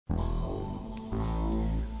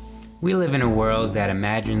We live in a world that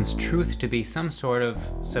imagines truth to be some sort of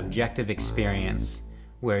subjective experience,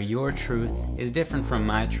 where your truth is different from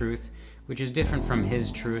my truth, which is different from his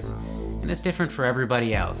truth, and it's different for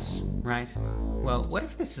everybody else, right? Well, what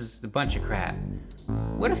if this is a bunch of crap?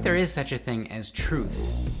 What if there is such a thing as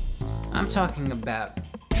truth? I'm talking about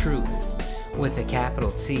truth with a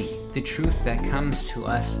capital T, the truth that comes to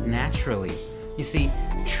us naturally. You see,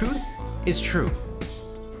 truth is true,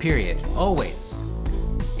 period, always.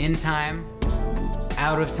 In time,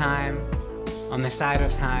 out of time, on the side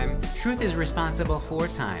of time, truth is responsible for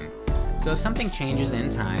time. So if something changes in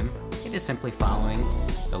time, it is simply following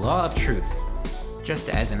the law of truth. Just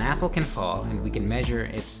as an apple can fall and we can measure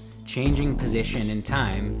its changing position in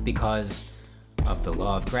time because of the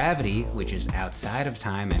law of gravity, which is outside of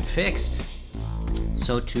time and fixed,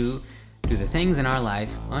 so too do the things in our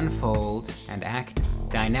life unfold and act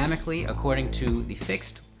dynamically according to the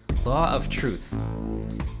fixed law of truth.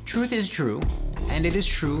 Truth is true, and it is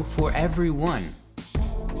true for everyone.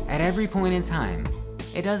 At every point in time,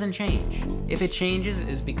 it doesn't change. If it changes,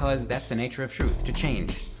 it's because that's the nature of truth, to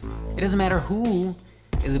change. It doesn't matter who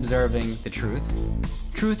is observing the truth.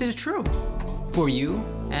 Truth is true, for you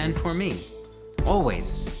and for me,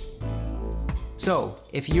 always. So,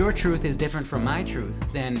 if your truth is different from my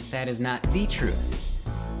truth, then that is not the truth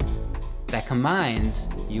that combines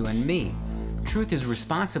you and me. Truth is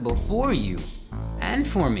responsible for you and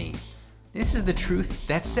for me. This is the truth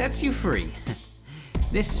that sets you free.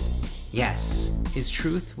 This, yes, is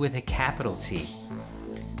truth with a capital T.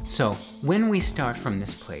 So, when we start from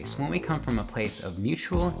this place, when we come from a place of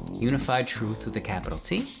mutual, unified truth with a capital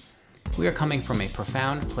T, we are coming from a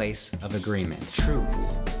profound place of agreement.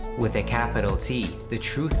 Truth with a capital T, the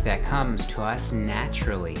truth that comes to us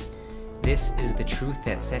naturally. This is the truth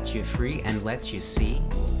that sets you free and lets you see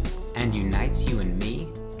and unites you and me.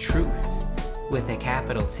 Truth with a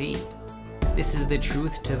capital T. This is the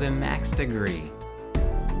truth to the max degree.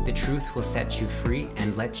 The truth will set you free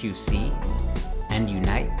and let you see and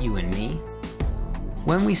unite you and me.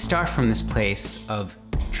 When we start from this place of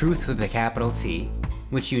truth with a capital T,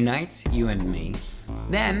 which unites you and me,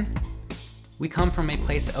 then we come from a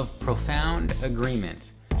place of profound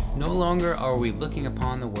agreement. No longer are we looking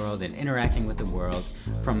upon the world and interacting with the world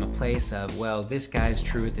from a place of, well, this guy's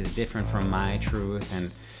truth is different from my truth,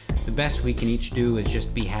 and the best we can each do is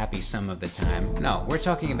just be happy some of the time. No, we're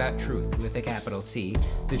talking about truth with a capital T,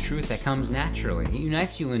 the truth that comes naturally. It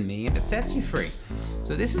unites you and me, and it sets you free.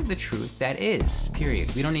 So this is the truth that is,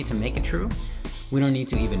 period. We don't need to make it true. We don't need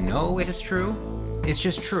to even know it is true. It's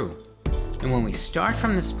just true. And when we start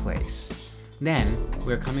from this place, then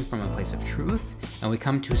we're coming from a place of truth, and we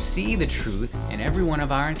come to see the truth in every one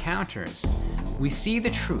of our encounters. We see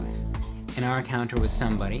the truth in our encounter with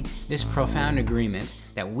somebody, this profound agreement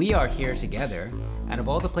that we are here together. Out of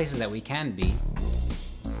all the places that we can be,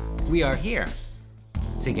 we are here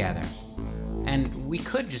together. And we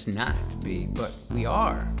could just not be, but we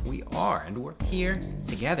are, and we're here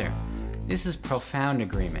together. This is profound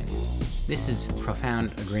agreement. This is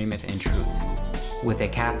profound agreement in truth. With a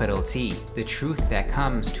capital T, the truth that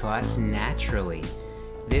comes to us naturally.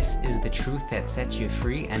 This is the truth that sets you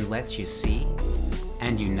free and lets you see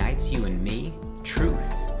and unites you and me.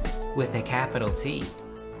 Truth with a capital T.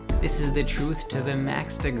 This is the truth to the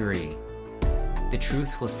max degree. The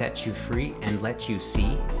truth will set you free and let you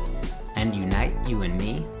see and unite you and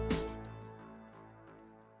me.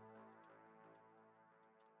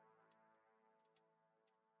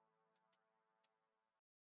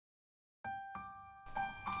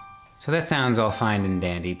 So that sounds all fine and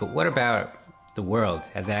dandy, but what about the world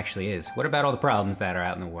as it actually is? What about all the problems that are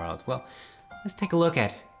out in the world? Well, let's take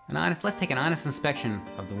an honest inspection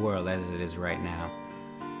of the world as it is right now.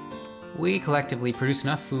 We collectively produce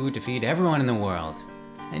enough food to feed everyone in the world,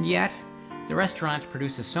 and yet the restaurant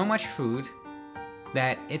produces so much food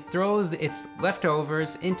that it throws its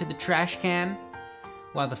leftovers into the trash can,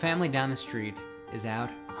 while the family down the street is out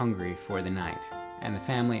hungry for the night, and the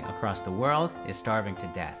family across the world is starving to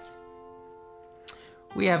death.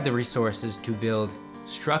 We have the resources to build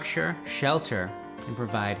structure, shelter, and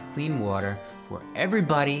provide clean water for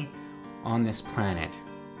everybody on this planet.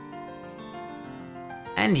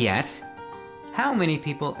 And yet, how many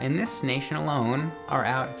people in this nation alone are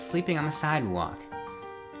out sleeping on the sidewalk?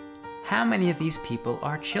 How many of these people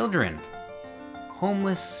are children?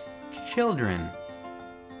 Homeless children.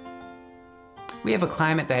 We have a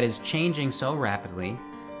climate that is changing so rapidly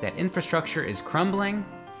that infrastructure is crumbling,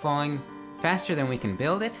 falling faster than we can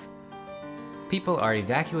build it. People are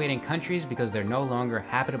evacuating countries because they're no longer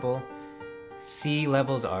habitable. Sea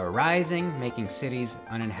levels are rising, making cities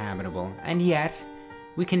uninhabitable. And yet,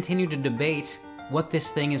 we continue to debate what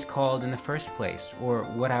this thing is called in the first place, or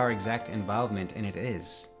what our exact involvement in it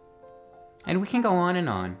is. And we can go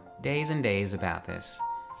on, days and days about this,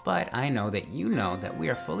 but I know that you know that we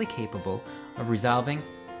are fully capable of resolving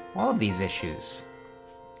all of these issues.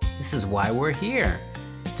 This is why we're here,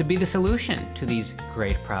 to be the solution to these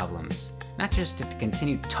great problems. Not just to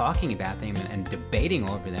continue talking about them and debating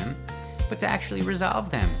over them, but to actually resolve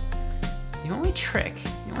them. The only trick,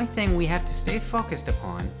 the only thing we have to stay focused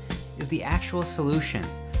upon is the actual solution.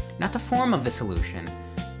 Not the form of the solution,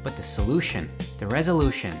 but the solution, the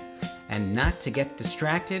resolution, and not to get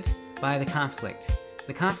distracted by the conflict.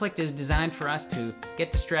 The conflict is designed for us to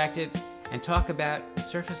get distracted and talk about the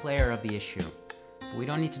surface layer of the issue. But we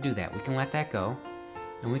don't need to do that. We can let that go,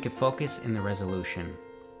 and we can focus in the resolution.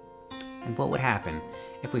 And what would happen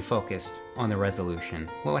if we focused on the resolution?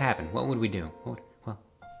 What would happen? What would we do? Well,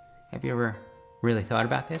 have you ever really thought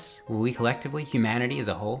about this? Will we collectively, humanity as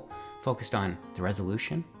a whole, focused on the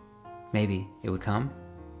resolution? Maybe it would come.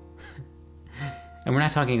 And we're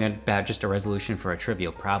not talking about just a resolution for a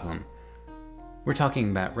trivial problem. We're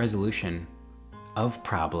talking about resolution of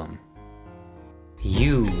problem.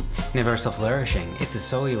 Universal flourishing, it's a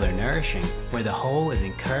cellular nourishing, where the whole is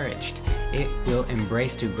encouraged. It will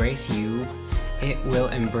embrace to grace you. It will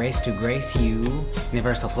embrace to grace you.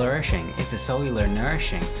 Universal flourishing, it's a cellular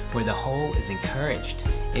nourishing, where the whole is encouraged.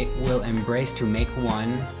 It will embrace to make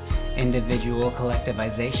one. Individual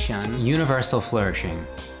collectivization. Universal flourishing.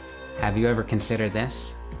 Have you ever considered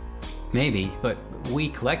this? Maybe, but we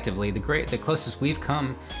collectively, the closest we've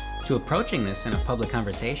come to approaching this in a public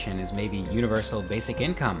conversation is maybe universal basic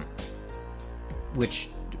income. Which,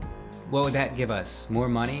 what would that give us? More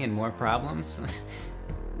money and more problems?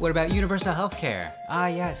 What about universal health care? Ah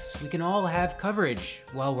yes, we can all have coverage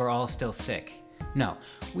while we're all still sick. No,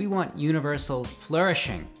 we want universal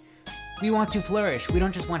flourishing. We want to flourish. We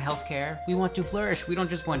don't just want health care. We want to flourish. We don't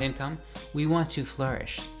just want income. We want to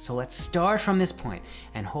flourish. So let's start from this point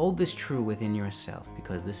and hold this true within yourself,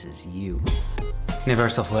 because this is you.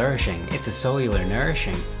 Universal flourishing, it's a cellular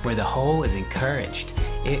nourishing, where the whole is encouraged.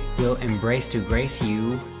 It will embrace to grace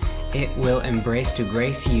you. It will embrace to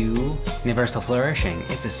grace you. Universal flourishing,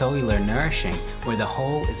 it's a cellular nourishing, where the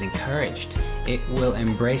whole is encouraged. It will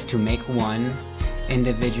embrace to make one.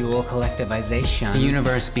 Individual collectivization. The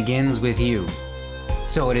universe begins with you,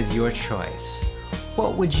 so it is your choice.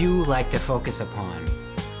 What would you like to focus upon?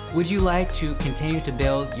 Would you like to continue to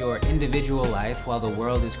build your individual life while the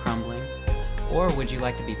world is crumbling? Or would you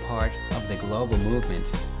like to be part of the global movement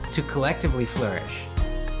to collectively flourish,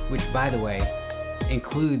 which, by the way,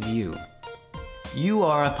 includes you? You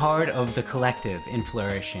are a part of the collective in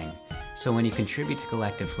flourishing, so when you contribute to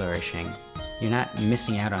collective flourishing, you're not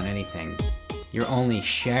missing out on anything. You're only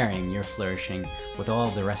sharing your flourishing with all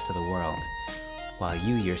the rest of the world, while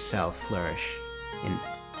you yourself flourish in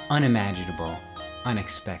unimaginable,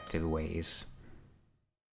 unexpected ways.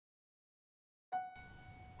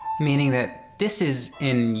 Meaning that this is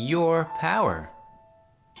in your power.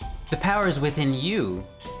 The power is within you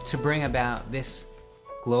to bring about this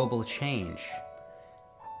global change.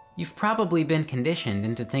 You've probably been conditioned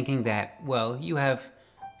into thinking that, well, you have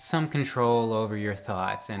some control over your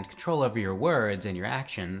thoughts and control over your words and your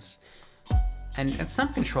actions, and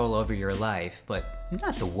some control over your life, but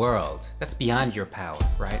not the world. That's beyond your power,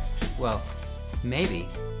 right? Well, maybe.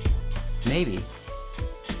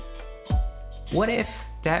 What if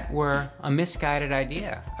that were a misguided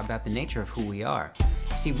idea about the nature of who we are?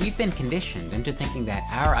 See, we've been conditioned into thinking that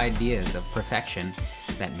our ideas of perfection,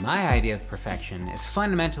 that my idea of perfection is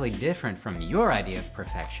fundamentally different from your idea of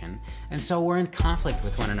perfection, and so we're in conflict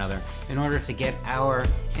with one another in order to get our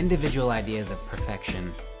individual ideas of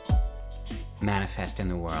perfection manifest in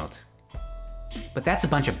the world. But that's a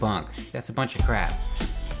bunch of bunk. That's a bunch of crap.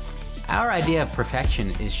 Our idea of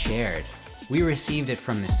perfection is shared. We received it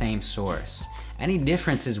from the same source. Any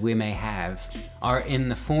differences we may have are in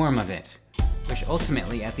the form of it, which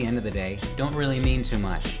ultimately, at the end of the day, don't really mean too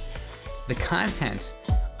much. The content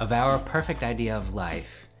of our perfect idea of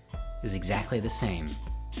life is exactly the same.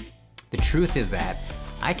 The truth is that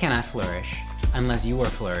I cannot flourish unless you are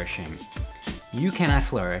flourishing. You cannot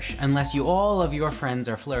flourish unless all of your friends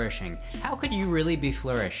are flourishing. How could you really be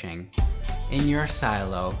flourishing in your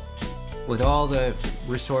silo with all the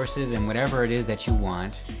resources and whatever it is that you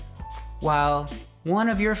want, while one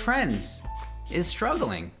of your friends is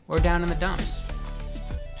struggling or down in the dumps?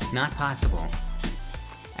 Not possible.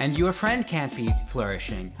 And your friend can't be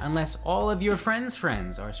flourishing unless all of your friends'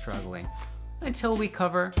 friends are struggling. Until we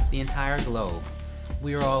cover the entire globe,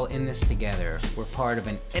 we are all in this together. We're part of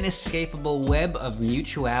an inescapable web of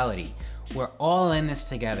mutuality. We're all in this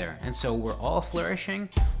together, and so we're all flourishing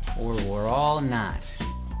or we're all not.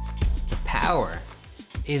 The power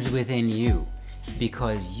is within you,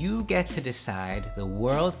 because you get to decide the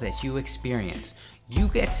world that you experience. You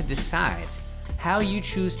get to decide how you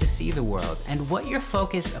choose to see the world and what your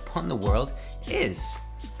focus upon the world is.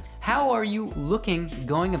 How are you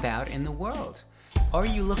going about in the world? Are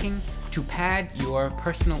you looking to pad your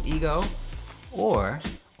personal ego, or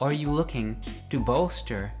are you looking to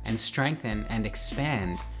bolster and strengthen and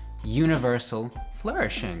expand universal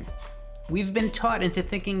flourishing? We've been taught into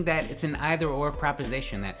thinking that it's an either-or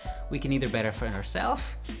proposition, that we can either benefit ourselves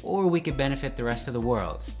or we could benefit the rest of the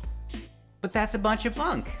world. But that's a bunch of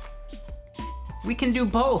bunk. We can do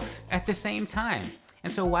both at the same time.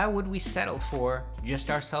 And so why would we settle for just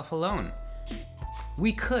ourselves alone?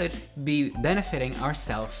 We could be benefiting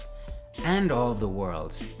ourselves and all of the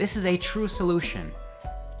world. This is a true solution,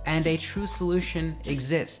 and a true solution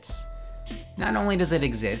exists. Not only does it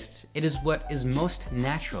exist, it is what is most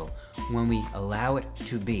natural when we allow it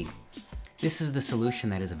to be. This is the solution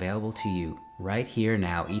that is available to you right here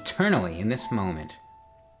now, eternally in this moment,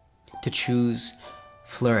 to choose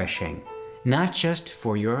flourishing, not just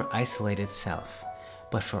for your isolated self,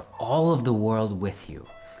 but for all of the world with you.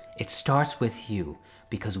 It starts with you,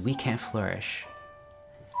 because we can't flourish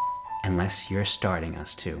unless you're starting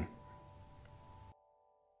us to.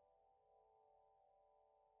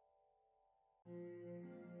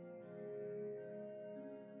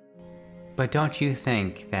 But don't you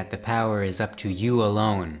think that the power is up to you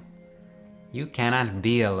alone? You cannot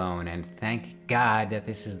be alone, and thank God that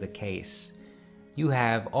this is the case. You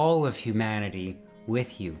have all of humanity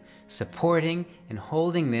with you, supporting and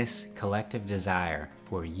holding this collective desire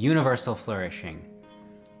for universal flourishing.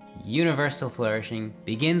 Universal flourishing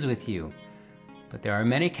begins with you, but there are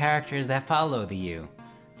many characters that follow the you,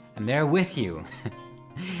 and they're with you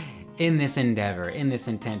in this endeavor, in this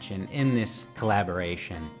intention, in this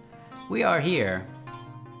collaboration. We are here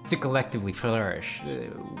to collectively flourish.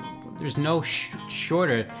 There's no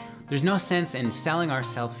there's no sense in selling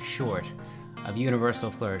ourselves short of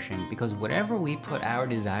universal flourishing, because whatever we put our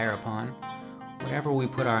desire upon, whatever we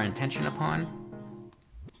put our intention upon,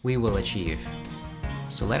 we will achieve.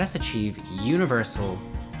 So let us achieve universal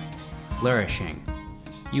flourishing.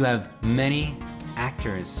 You have many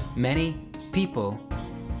actors, many people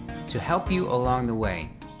to help you along the way.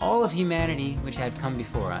 All of humanity which have come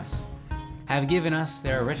before us have given us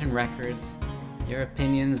their written records, their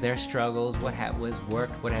opinions, their struggles, what was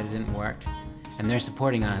worked, what hasn't worked, and they're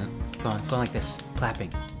supporting on going like this,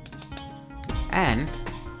 clapping. And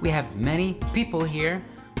we have many people here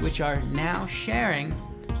which are now sharing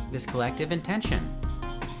this collective intention.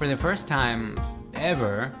 For the first time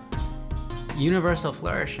ever, universal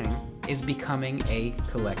flourishing is becoming a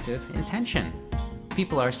collective intention.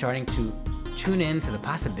 People are starting to tune in to the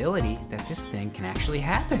possibility that this thing can actually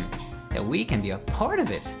happen, that we can be a part of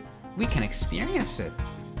it, we can experience it.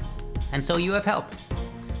 And so you have help.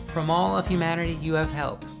 From all of humanity, you have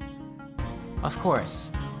help. Of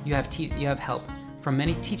course, you have help from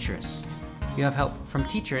many teachers. You have help from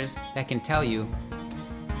teachers that can tell you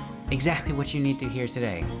exactly what you need to hear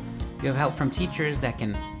today. You have help from teachers that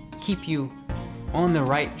can keep you on the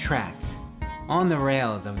right track, on the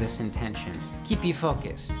rails of this intention, keep you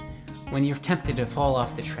focused when you're tempted to fall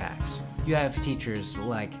off the tracks. You have teachers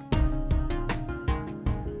like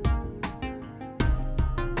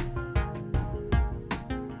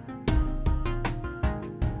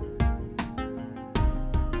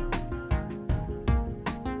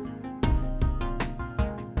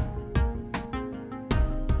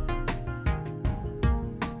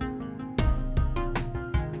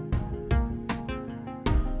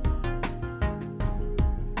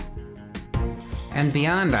and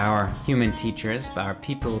beyond our human teachers,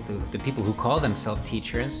 the people who call themselves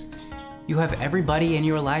teachers, you have everybody in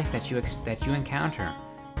your life that you encounter.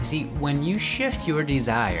 You see, when you shift your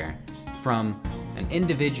desire from an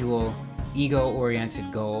individual,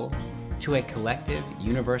 ego-oriented goal to a collective,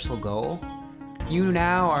 universal goal, you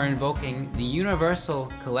now are invoking the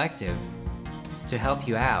universal collective to help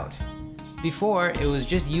you out. Before, it was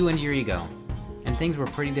just you and your ego, and things were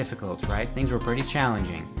pretty difficult, right? Things were pretty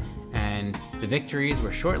challenging. And the victories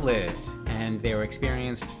were short-lived, and they were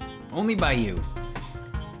experienced only by you.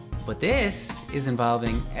 But this is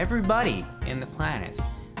involving everybody in the planet.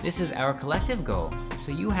 This is our collective goal,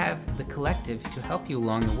 so you have the collective to help you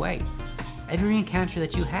along the way. Every encounter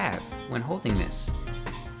that you have when holding this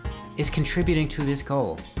is contributing to this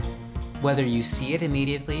goal, whether you see it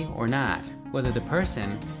immediately or not, whether the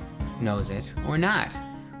person knows it or not.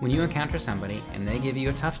 When you encounter somebody and they give you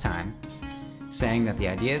a tough time, saying that the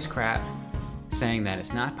idea is crap, saying that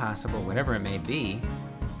it's not possible, whatever it may be,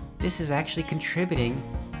 this is actually contributing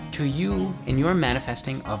to you in your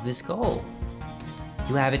manifesting of this goal.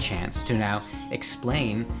 You have a chance to now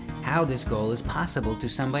explain how this goal is possible to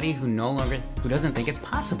somebody who doesn't think it's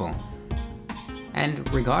possible. And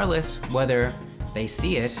regardless whether they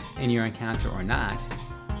see it in your encounter or not,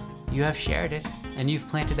 you have shared it and you've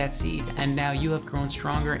planted that seed, and now you have grown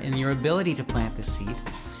stronger in your ability to plant the seed.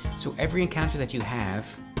 So every encounter that you have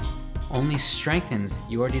only strengthens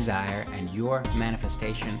your desire and your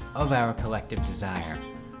manifestation of our collective desire.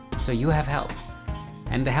 So you have help,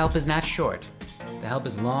 and the help is not short. The help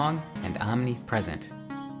is long and omnipresent,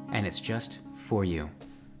 and it's just for you.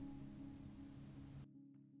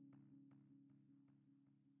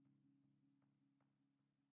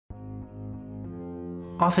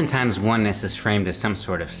 Oftentimes, oneness is framed as some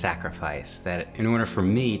sort of sacrifice, that in order for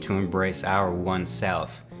me to embrace our one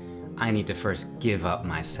self, I need to first give up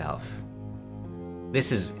myself.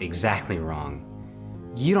 This is exactly wrong.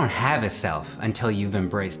 You don't have a self until you've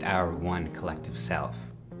embraced our one collective self.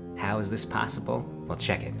 How is this possible? Well,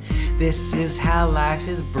 check it. This is how life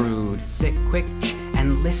is brewed. Sit quick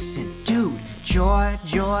and listen, dude. Joy,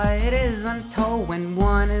 joy, it is untold when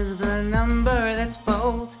one is the number that's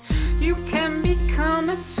bold. You can become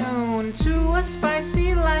attuned to a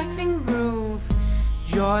spicy life and groove.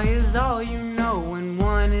 Joy is all you know when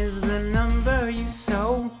one is the number you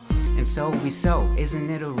sow. And so we sow. Isn't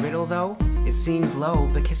it a riddle though? It seems low,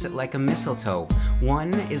 but kiss it like a mistletoe.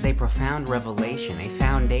 One is a profound revelation, a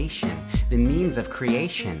foundation, the means of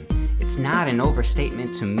creation. It's not an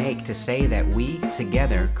overstatement to make to say that we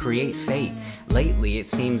together create fate. Lately it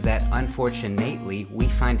seems that unfortunately we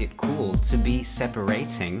find it cool to be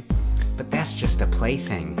separating. But that's just a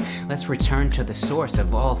plaything. Let's return to the source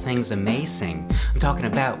of all things amazing. I'm talking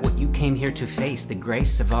about what you came here to face. The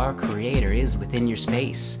grace of our Creator is within your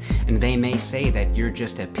space. And they may say that you're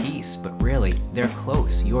just a piece, but really, they're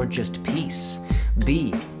close. You're just peace.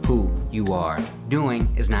 Be who you are.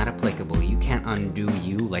 Doing is not applicable. You can't undo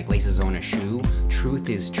you like laces on a shoe. Truth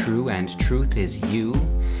is true and truth is you.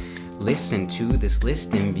 Listen to this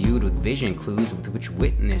list imbued with vision clues with which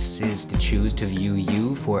witnesses to choose to view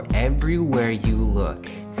you, for everywhere you look,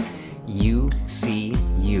 you see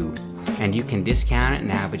you. And you can discount it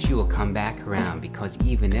now, but you will come back around, because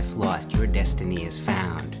even if lost, your destiny is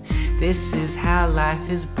found. This is how life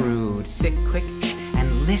is brewed. Sit quick and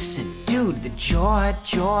listen, dude. The joy,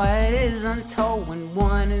 joy is untold when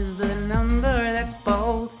one is the number that's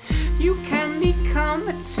bold. You can become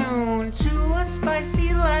attuned to a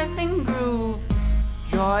spicy life and groove.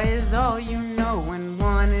 Joy is all you know when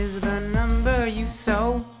one is the number you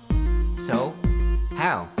sow. So,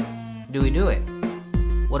 how do we do it?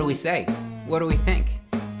 What do we say? What do we think?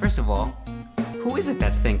 First of all, who is it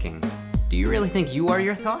that's thinking? Do you really think you are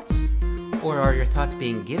your thoughts? Or are your thoughts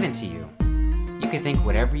being given to you? You can think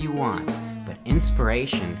whatever you want, but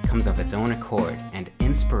inspiration comes of its own accord, and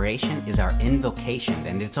inspiration is our invocation,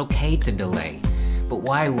 and it's okay to delay. But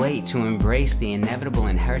why wait to embrace the inevitable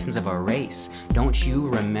inheritance of our race? Don't you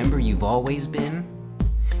remember you've always been?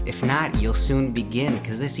 If not, you'll soon begin,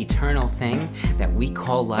 because this eternal thing that we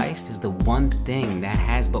call life is the one thing that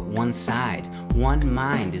has but one side. One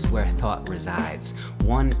mind is where thought resides.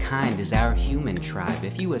 One kind is our human tribe.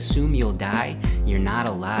 If you assume you'll die, you're not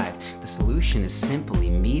alive. The solution is simple,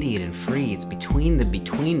 immediate, and free. It's between the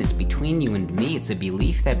betweenness, between you and me. It's a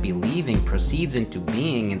belief that believing proceeds into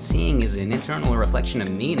being, and seeing is an internal reflection of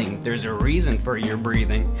meaning. There's a reason for your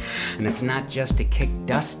breathing, and it's not just to kick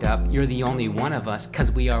dust up. You're the only one of us, 'cause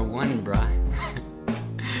we are one, bruh.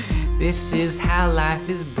 This is how life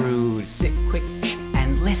is brewed. Sit quick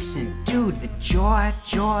and listen, dude. The joy,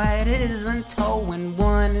 joy, it is untold when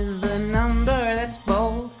one is the number that's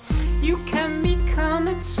bold. You can become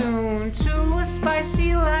attuned to a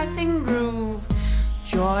spicy life and groove.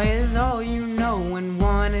 Joy is all you know when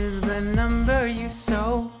one is the number you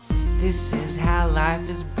sow. This is how life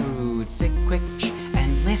is brewed. Sit quick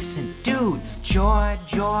and listen, dude. Joy,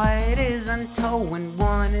 joy, it is untold when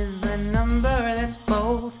one is the number that's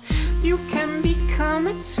bold. You can become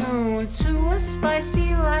attuned to a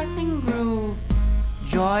spicy life and groove.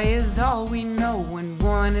 Joy is all we know when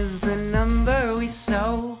one is the number we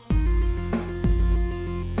sow.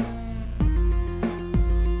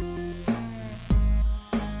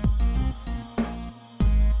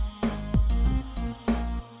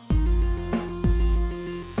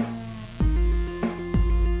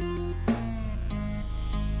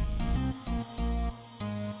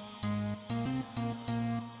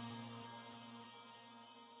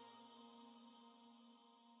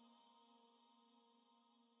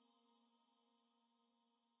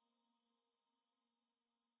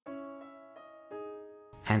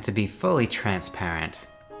 And to be fully transparent,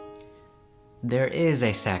 there is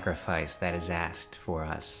a sacrifice that is asked for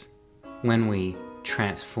us when we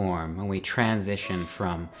transform, when we transition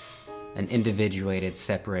from an individuated,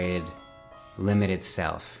 separated, limited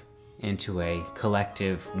self into a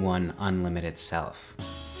collective, one unlimited self.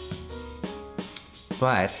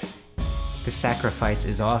 But the sacrifice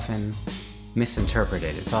is often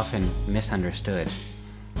misinterpreted, it's often misunderstood.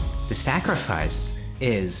 The sacrifice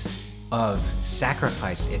is of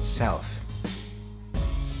sacrifice itself.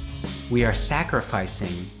 We are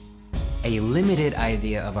sacrificing a limited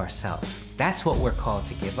idea of ourself. That's what we're called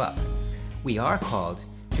to give up. We are called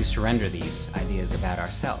to surrender these ideas about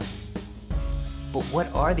ourself. But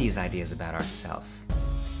what are these ideas about ourself?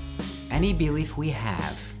 Any belief we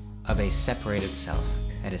have of a separated self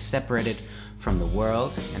that is separated from the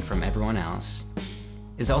world and from everyone else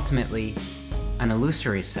is ultimately an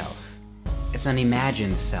illusory self. It's an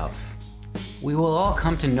imagined self. We will all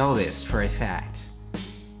come to know this for a fact.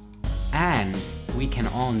 And we can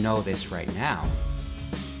all know this right now.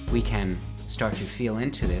 We can start to feel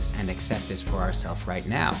into this and accept this for ourselves right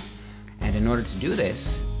now. And in order to do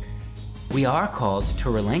this, we are called to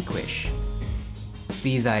relinquish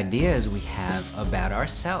these ideas we have about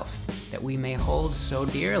ourselves that we may hold so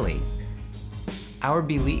dearly. Our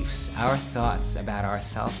beliefs, our thoughts about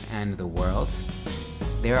ourselves and the world,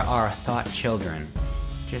 they are our thought children.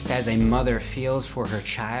 Just as a mother feels for her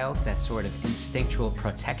child that sort of instinctual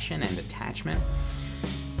protection and attachment,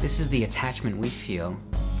 this is the attachment we feel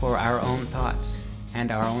for our own thoughts and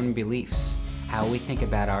our own beliefs, how we think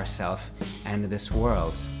about ourselves and this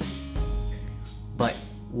world. But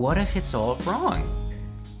what if it's all wrong?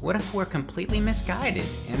 What if we're completely misguided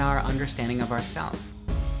in our understanding of ourselves?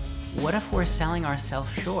 What if we're selling ourselves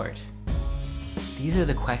short? These are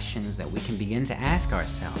the questions that we can begin to ask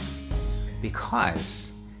ourselves, because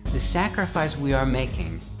the sacrifice we are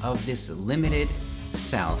making of this limited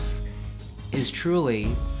self is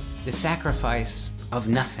truly the sacrifice of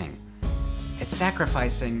nothing. It's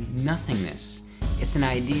sacrificing nothingness. It's an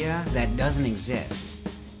idea that doesn't exist.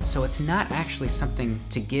 So it's not actually something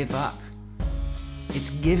to give up. It's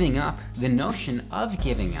giving up the notion of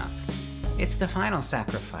giving up. It's the final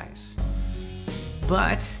sacrifice.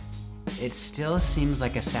 But it still seems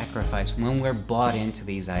like a sacrifice when we're bought into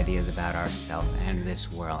these ideas about ourselves and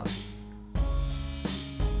this world.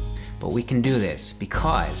 But we can do this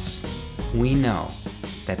because we know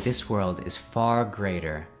that this world is far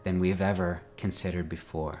greater than we've ever considered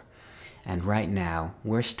before. And right now,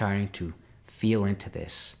 we're starting to feel into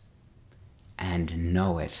this and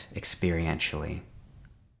know it experientially.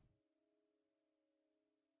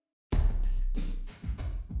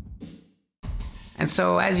 And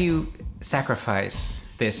so as you sacrifice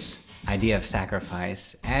this idea of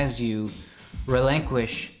sacrifice, as you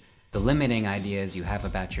relinquish the limiting ideas you have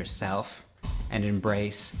about yourself and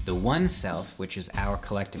embrace the one self, which is our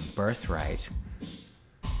collective birthright,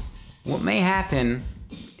 what may happen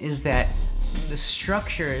is that the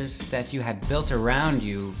structures that you had built around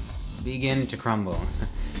you begin to crumble.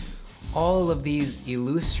 All of these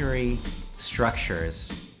illusory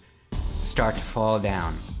structures start to fall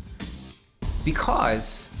down,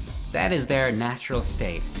 because that is their natural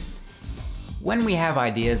state. When we have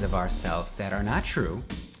ideas of ourselves that are not true,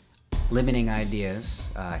 limiting ideas,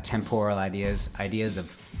 temporal ideas, ideas of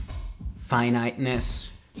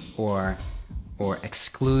finiteness or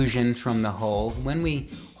exclusion from the whole, when we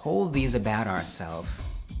hold these about ourselves,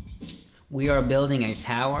 we are building a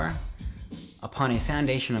tower upon a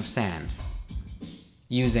foundation of sand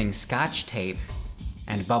using Scotch tape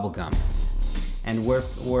and bubblegum. And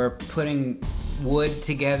we're putting wood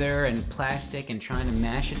together and plastic and trying to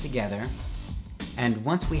mash it together. And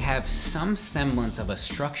once we have some semblance of a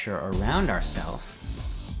structure around ourselves,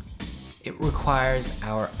 it requires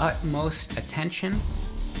our utmost attention,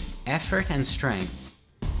 effort, and strength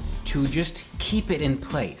to just keep it in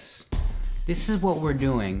place. This is what we're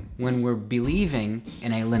doing when we're believing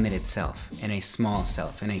in a limited self, in a small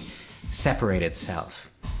self, in a separated self.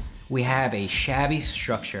 We have a shabby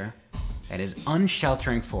structure that is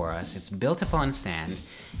unsheltering for us. It's built upon sand,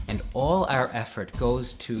 and all our effort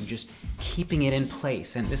goes to just keeping it in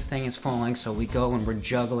place. And this thing is falling, so we go and we're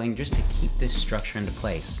juggling just to keep this structure into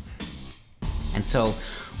place. And so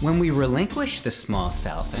when we relinquish the small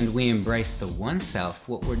self and we embrace the one self,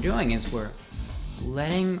 what we're doing is we're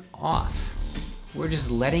letting off. We're just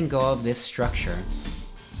letting go of this structure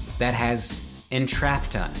that has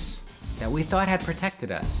entrapped us, that we thought had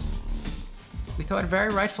protected us. We thought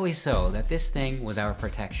very rightfully so that this thing was our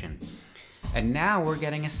protection. And now we're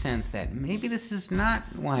getting a sense that maybe this is not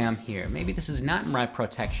why I'm here. Maybe this is not my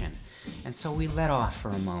protection. And so we let off for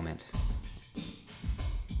a moment.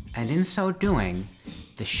 And in so doing,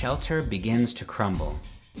 the shelter begins to crumble,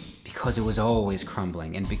 because it was always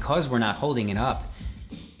crumbling, and because we're not holding it up,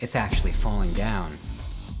 it's actually falling down.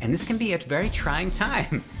 And this can be a very trying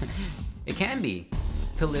time. It can be,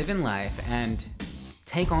 to live in life and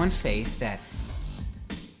take on faith that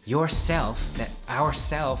yourself, that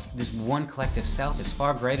ourself, this one collective self, is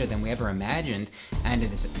far greater than we ever imagined, and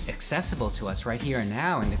it is accessible to us right here and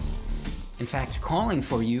now, and it's in fact calling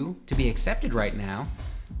for you to be accepted right now.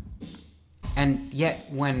 And yet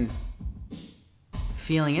when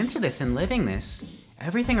feeling into this and living this,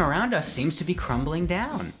 everything around us seems to be crumbling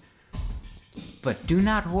down. But do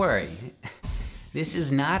not worry. This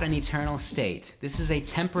is not an eternal state. This is a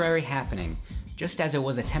temporary happening. Just as it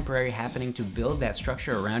was a temporary happening to build that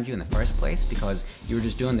structure around you in the first place, because you were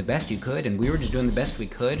just doing the best you could, and we were just doing the best we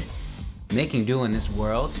could, making do in this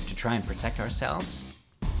world to try and protect ourselves.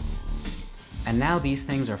 And now these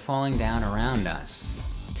things are falling down around us,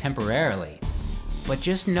 temporarily. But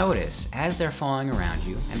just notice, as they're falling around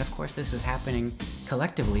you, and of course this is happening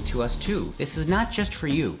collectively to us too. This is not just for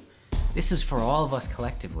you. This is for all of us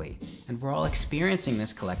collectively, and we're all experiencing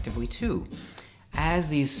this collectively too. As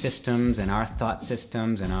these systems and our thought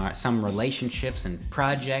systems and some relationships and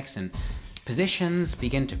projects and positions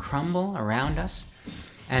begin to crumble around us,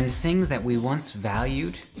 and things that we once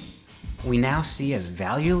valued, we now see as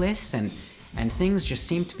valueless, and things just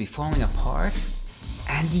seem to be falling apart,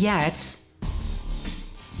 and yet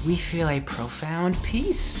we feel a profound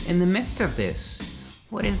peace in the midst of this.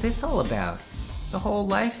 What is this all about? The whole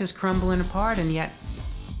life is crumbling apart, and yet,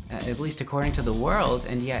 at least according to the world,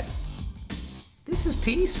 and yet this is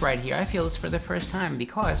peace right here. I feel this for the first time,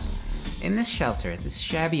 because in this shelter, this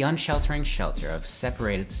shabby, unsheltering shelter of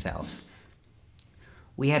separated self,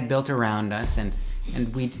 we had built around us, and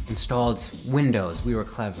we installed windows. We were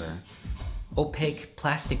clever. Opaque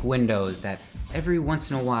plastic windows that every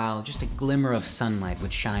once in a while, just a glimmer of sunlight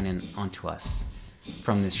would shine in onto us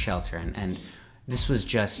from this shelter. And this was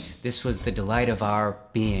the delight of our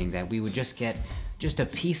being, that we would just get just a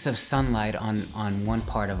piece of sunlight on one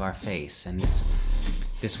part of our face, and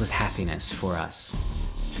this was happiness for us.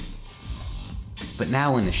 But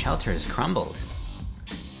now when the shelter has crumbled,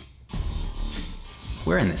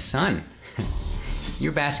 we're in the sun.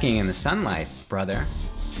 You're basking in the sunlight, brother.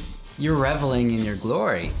 You're reveling in your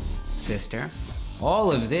glory, sister.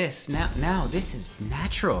 All of this, now this is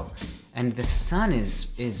natural, and the sun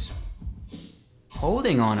is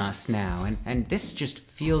holding on us now, and this just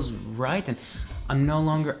feels right, and I'm no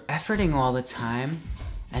longer efforting all the time,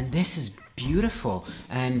 and this is beautiful,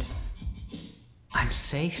 and I'm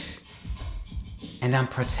safe, and I'm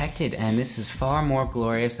protected, and this is far more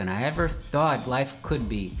glorious than I ever thought life could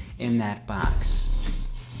be in that box.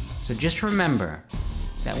 So just remember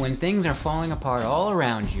that when things are falling apart all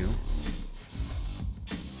around you,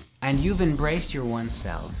 and you've embraced your one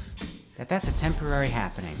self, that's a temporary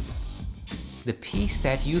happening. The peace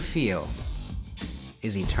that you feel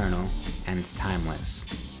is eternal and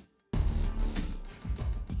timeless.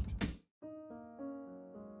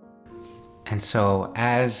 And so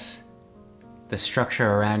as the structure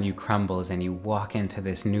around you crumbles and you walk into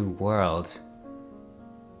this new world,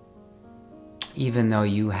 even though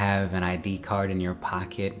you have an ID card in your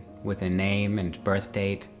pocket with a name and birth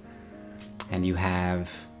date, and you have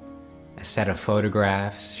a set of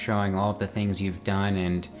photographs showing all of the things you've done,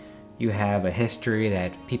 and you have a history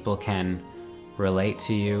that people can relate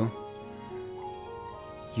to you,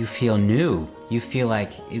 you feel new. You feel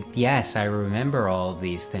like, yes, I remember all of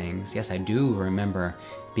these things. Yes, I do remember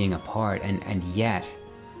being a part, and yet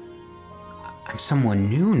I'm someone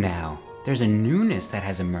new now. There's a newness that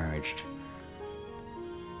has emerged.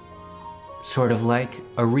 Sort of like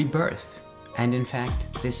a rebirth. And in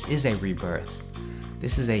fact, this is a rebirth.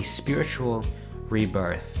 This is a spiritual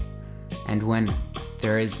rebirth. And when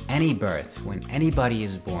there is any birth, when anybody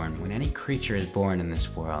is born, when any creature is born in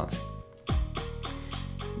this world,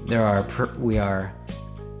 we are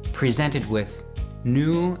presented with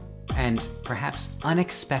new and perhaps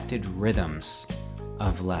unexpected rhythms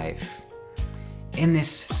of life. In this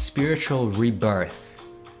spiritual rebirth,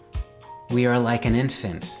 we are like an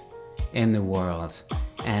infant in the world,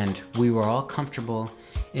 and we were all comfortable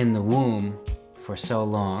in the womb for so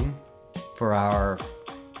long. For our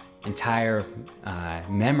entire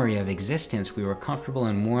memory of existence, we were comfortable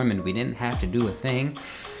and warm, and we didn't have to do a thing.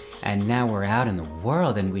 And now we're out in the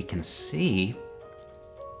world and we can see.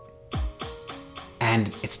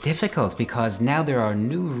 And it's difficult because now there are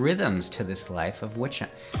new rhythms to this life of which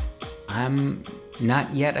I'm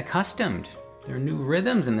not yet accustomed. There are new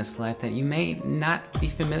rhythms in this life that you may not be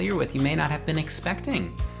familiar with, you may not have been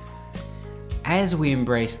expecting. As we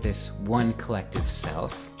embrace this one collective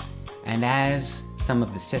self, and as some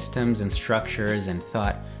of the systems and structures and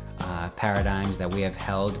thought paradigms that we have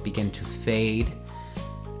held begin to fade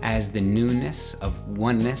as the newness of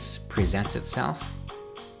oneness presents itself,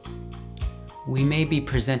 we may be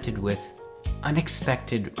presented with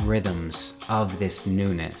unexpected rhythms of this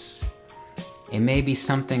newness. It may be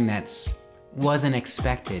something that wasn't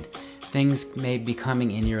expected. Things may be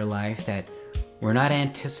coming in your life that were not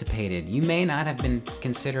anticipated. You may not have been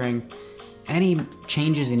considering any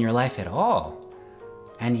changes in your life at all,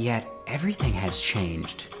 and yet everything has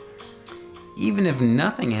changed. Even if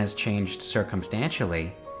nothing has changed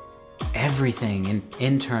circumstantially, everything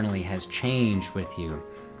internally has changed with you.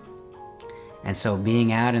 And so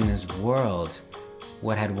being out in this world,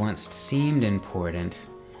 what had once seemed important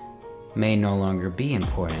may no longer be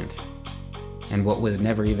important. And what was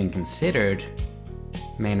never even considered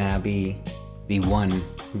may now be the one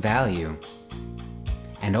value.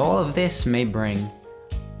 And all of this may bring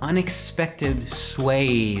unexpected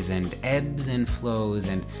sways and ebbs and flows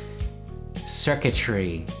and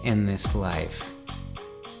circuitry in this life.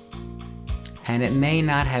 And it may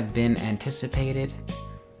not have been anticipated.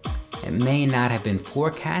 It may not have been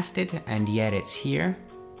forecasted, and yet it's here.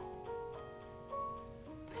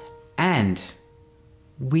 And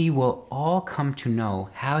we will all come to know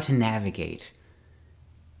how to navigate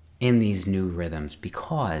in these new rhythms,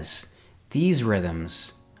 because these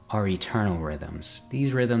rhythms are eternal rhythms.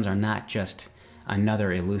 These rhythms are not just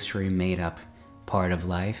another illusory made-up part of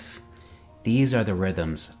life. These are the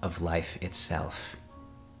rhythms of life itself.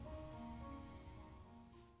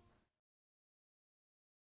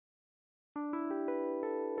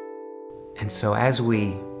 And so as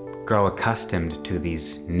we grow accustomed to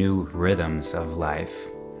these new rhythms of life,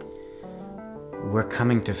 we're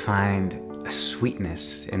coming to find a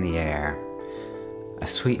sweetness in the air, a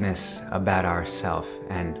sweetness about ourselves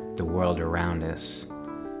and the world around us,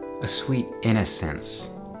 a sweet innocence.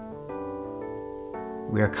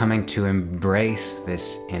 We are coming to embrace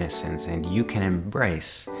this innocence, and you can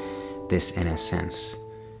embrace this innocence.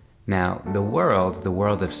 Now, the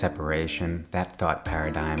world of separation, that thought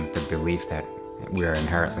paradigm, the belief that we're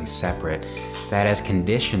inherently separate, that has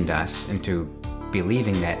conditioned us into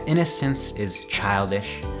believing that innocence is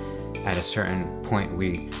childish. At a certain point,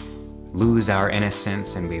 we lose our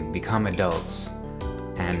innocence and we become adults.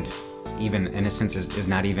 And even innocence is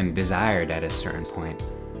not even desired at a certain point.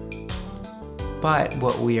 But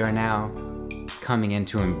what we are now coming in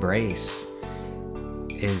to embrace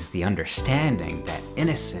is the understanding that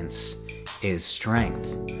innocence is strength.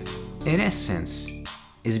 Innocence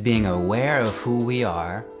is being aware of who we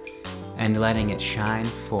are and letting it shine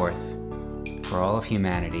forth for all of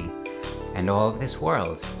humanity and all of this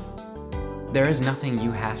world. There is nothing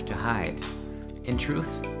you have to hide. In truth,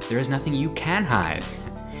 there is nothing you can hide.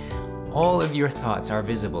 All of your thoughts are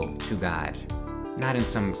visible to God, not in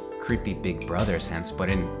some creepy big brother sense,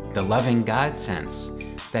 but in the loving God sense,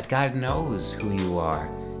 that God knows who you are.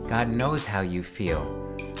 God knows how you feel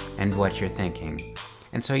and what you're thinking.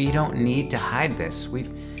 And so you don't need to hide this.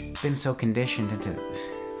 We've been so conditioned into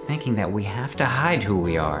thinking that we have to hide who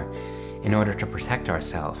we are in order to protect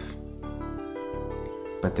ourselves.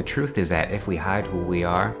 But the truth is that if we hide who we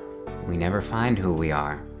are, we never find who we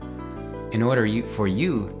are. In order for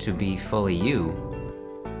you to be fully you,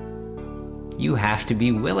 you have to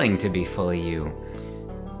be willing to be fully you.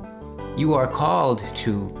 You are called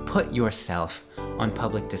to put yourself on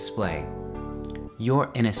public display.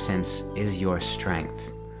 Your innocence is your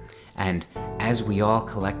strength. And as we all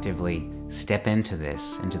collectively step into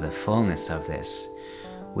this, into the fullness of this,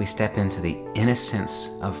 we step into the innocence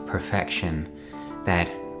of perfection,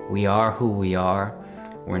 that we are who we are,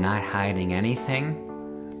 we're not hiding anything,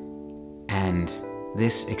 and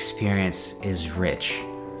this experience is rich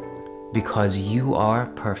because you are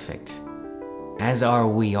perfect, as are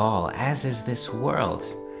we all, as is this world.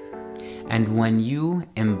 And when you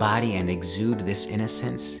embody and exude this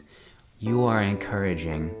innocence, you are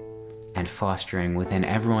encouraging and fostering within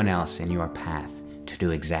everyone else in your path to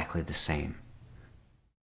do exactly the same.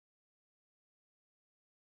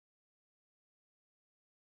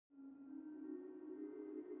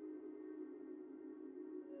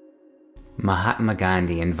 Mahatma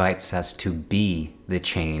Gandhi invites us to be the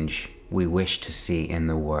change we wish to see in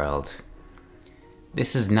the world.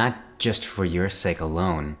 This is not just for your sake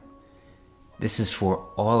alone. This is for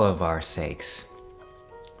all of our sakes.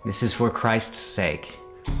 This is for Christ's sake.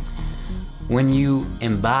 When you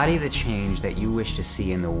embody the change that you wish to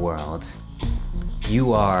see in the world,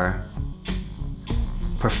 you are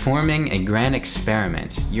performing a grand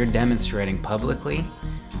experiment. You're demonstrating publicly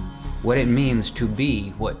what it means to be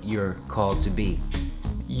what you're called to be.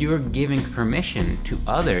 you're giving permission to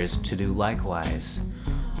others to do likewise.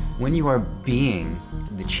 When you are being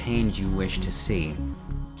the change you wish to see,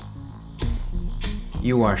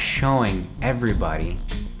 you are showing everybody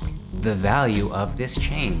the value of this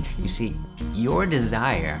change. You see, your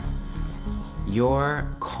desire, your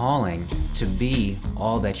calling to be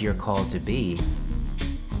all that you're called to be,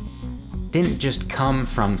 didn't just come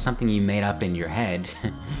from something you made up in your head.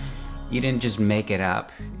 You didn't just make it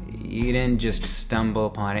up. You didn't just stumble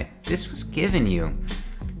upon it. This was given you.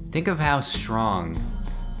 Think of how strong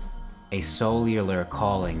a cellular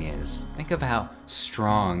calling is. Think of how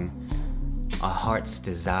strong a heart's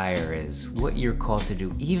desire is, what you're called to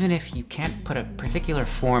do, even if you can't put a particular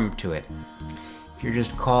form to it. If you're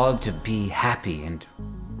just called to be happy and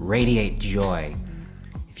radiate joy,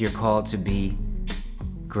 if you're called to be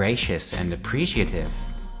gracious and appreciative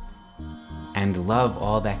and love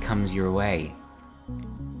all that comes your way,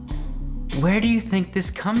 where do you think this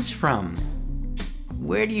comes from?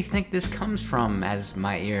 Where do you think this comes from, as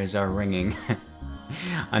my ears are ringing,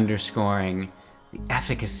 underscoring the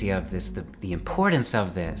efficacy of this, the importance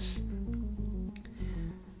of this?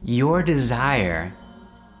 Your desire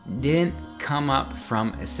didn't come up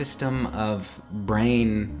from a system of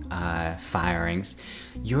brain firings.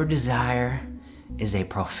 Your desire is a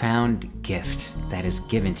profound gift that is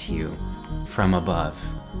given to you from above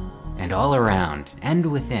and all around and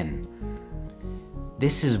within.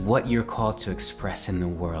 This is what you're called to express in the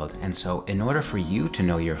world. And so in order for you to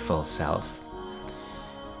know your full self,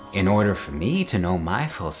 in order for me to know my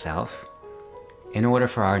full self, in order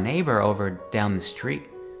for our neighbor over down the street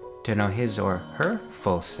to know his or her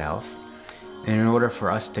full self, and in order for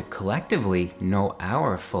us to collectively know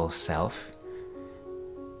our full self,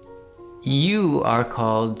 you are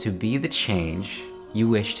called to be the change you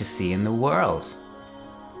wish to see in the world.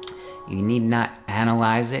 You need not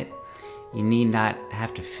analyze it. You need not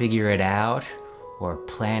have to figure it out or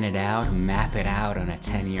plan it out, map it out on a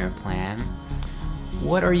 10-year plan.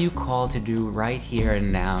 What are you called to do right here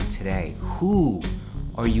and now today? Who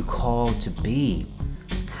are you called to be?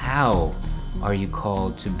 How are you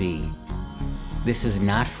called to be? This is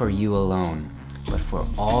not for you alone, but for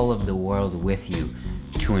all of the world with you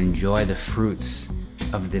to enjoy the fruits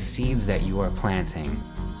of the seeds that you are planting.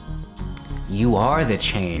 You are the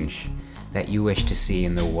change that you wish to see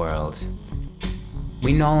in the world.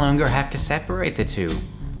 We no longer have to separate the two.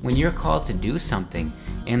 When you're called to do something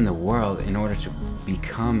in the world in order to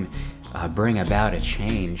bring about a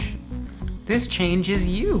change, this change is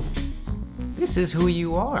you. This is who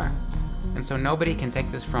you are. And so nobody can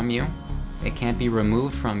take this from you. It can't be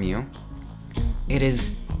removed from you. It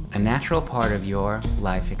is a natural part of your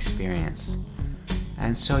life experience.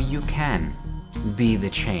 And so you can be the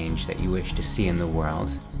change that you wish to see in the world.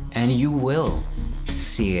 And you will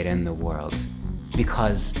see it in the world,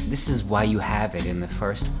 because this is why you have it in the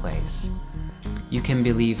first place. You can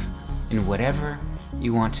believe in whatever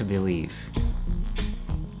you want to believe.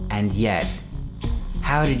 And yet,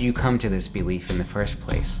 how did you come to this belief in the first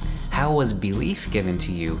place? How was belief given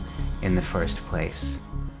to you in the first place?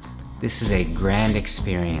 This is a grand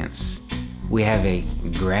experience. We have a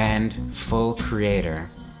grand, full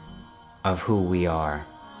creator of who we are.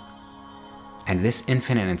 And this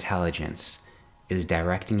infinite intelligence is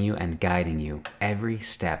directing you and guiding you every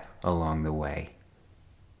step along the way.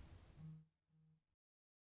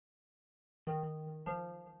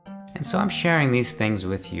 And so I'm sharing these things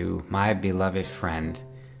with you, my beloved friend,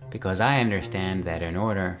 because I understand that in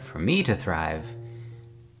order for me to thrive,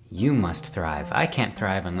 you must thrive. I can't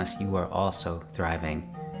thrive unless you are also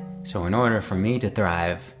thriving. So in order for me to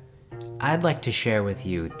thrive, I'd like to share with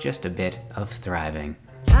you just a bit of thriving.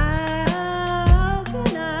 How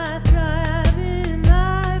can I thrive in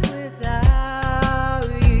life without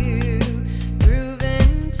you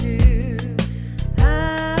grooving too?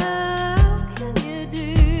 How can you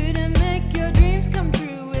do to make your dreams come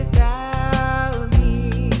true without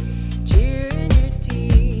me cheering your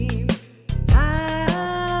team?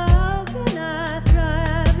 How can I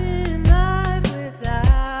thrive in life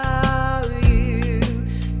without you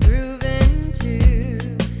grooving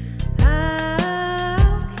too?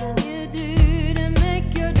 How can you do to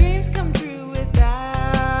make your dreams come true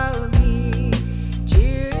without me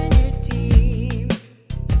cheering your team?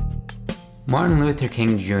 Martin Luther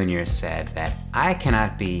King Jr. said that I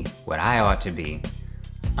cannot be what I ought to be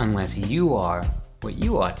unless you are what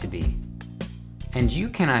you ought to be. And you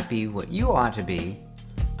cannot be what you ought to be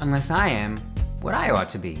unless I am what I ought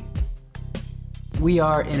to be. We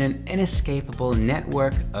are in an inescapable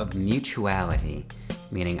network of mutuality,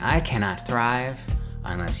 meaning I cannot thrive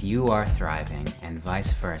unless you are thriving, and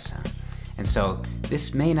vice versa. And so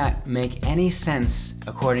this may not make any sense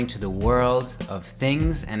according to the world of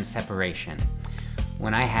things and separation.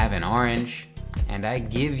 When I have an orange and I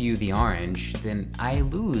give you the orange, then I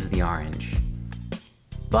lose the orange.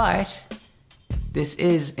 But this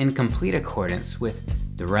is in complete accordance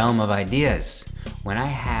with the realm of ideas. When I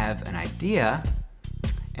have an idea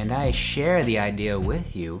and I share the idea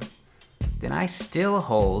with you, then I still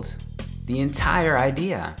hold the entire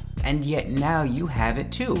idea, and yet now you have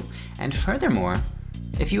it too. And furthermore,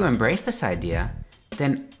 if you embrace this idea,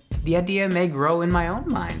 then the idea may grow in my own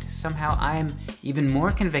mind. Somehow I'm even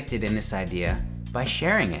more convicted in this idea by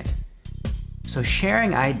sharing it. So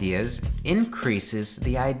sharing ideas increases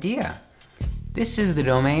the idea. This is the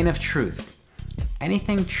domain of truth.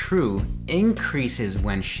 Anything true increases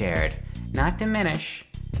when shared, not diminish,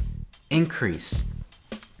 increase.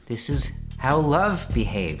 This is how love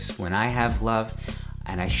behaves. When I have love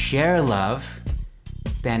and I share love,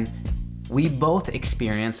 then we both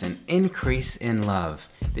experience an increase in love.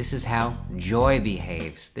 This is how joy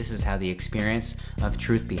behaves. This is how the experience of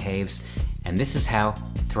truth behaves. And this is how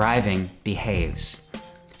thriving behaves.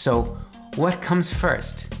 So what comes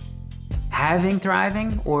first? Having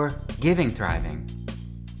thriving or giving thriving?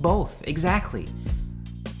 Both, exactly.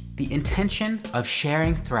 The intention of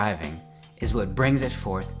sharing thriving is what brings it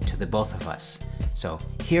forth to the both of us. So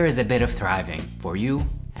here is a bit of thriving for you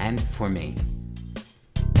and for me.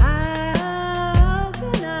 How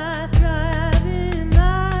can I thrive in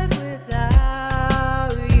life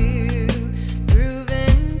without you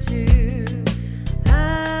proving to?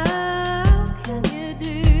 How can you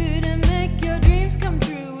do to make your dreams come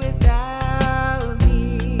true without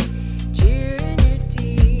me cheering your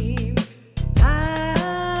team?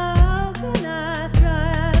 How can I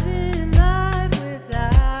thrive in life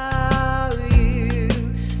without you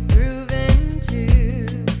proving to?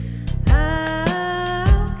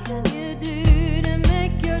 How can you do to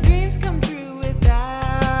make your dreams come true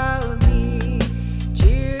without me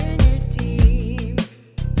cheering your team?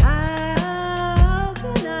 How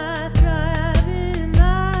can I thrive in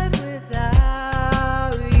life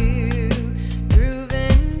without you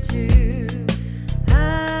proving to?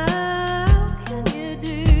 How can you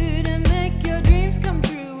do to make your dreams come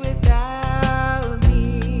true without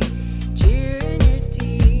me cheering your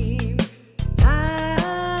team?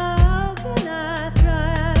 How can I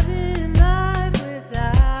thrive in life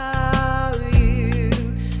without you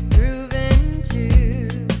proving to?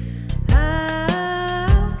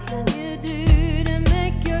 How can you do to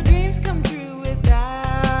make your dreams come true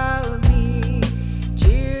without me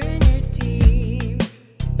cheering your team?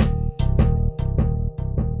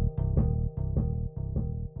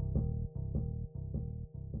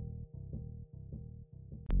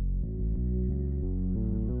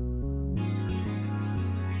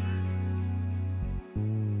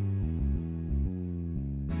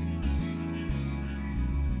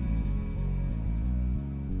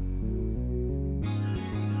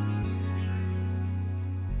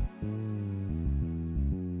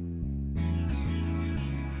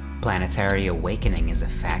 Planetary awakening is a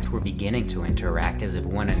fact. We're beginning to interact as if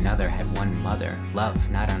one another had one mother. Love,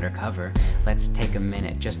 not undercover. Let's take a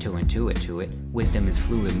minute just to intuit to it. Wisdom is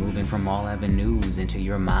fluid, moving from all avenues into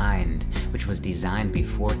your mind, which was designed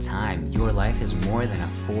before time. Your life is more than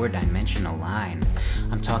a four-dimensional line.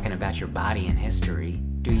 I'm talking about your body and history.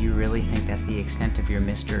 Do you really think that's the extent of your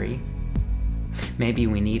mystery? Maybe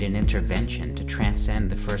we need an intervention to transcend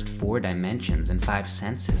the first 4 dimensions and 5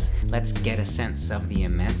 senses. Let's get a sense of the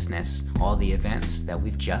immenseness, all the events that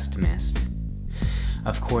we've just missed.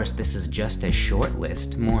 Of course, this is just a short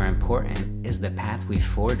list. More important is the path we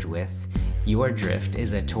forge with. Your drift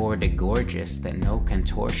is a tour de gorgeous that no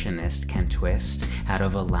contortionist can twist out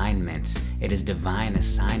of alignment. It is divine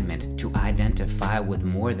assignment to identify with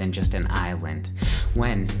more than just an island.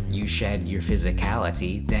 When you shed your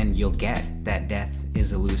physicality, then you'll get that death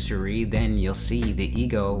is illusory. Then you'll see the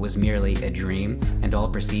ego was merely a dream, and all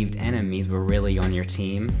perceived enemies were really on your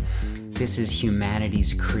team. This is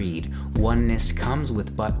humanity's creed. Oneness comes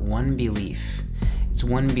with but one belief. It's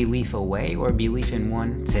one belief away, or belief in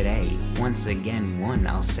one today. Once again, one,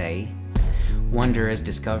 I'll say. Wonder is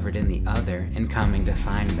discovered in the other, and coming to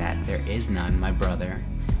find that there is none, my brother.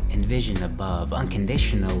 Envision above,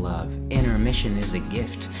 unconditional love. Intermission is a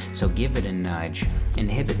gift, so give it a nudge.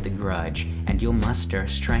 Inhibit the grudge, and you'll muster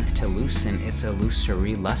strength to loosen its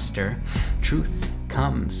illusory luster. Truth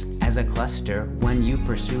comes as a cluster. When you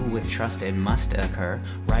pursue with trust, it must occur.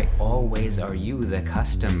 Right always are you the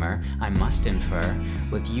customer. I must infer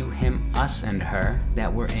with you, him, us, and her,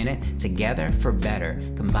 that we're in it together for better,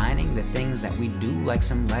 combining the things that we do like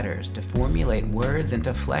some letters to formulate words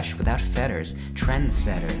into flesh without fetters.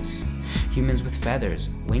 Trendsetters. Humans with feathers,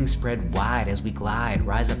 wings spread wide as we glide,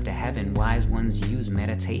 rise up to heaven. Wise ones use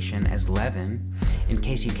meditation as leaven. In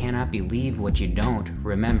case you cannot believe what you don't,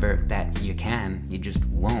 remember that you can, you just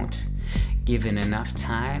won't. Given enough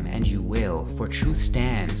time and you will, for truth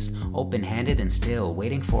stands, open-handed and still,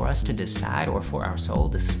 waiting for us to decide or for our soul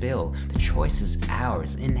to spill. The choice is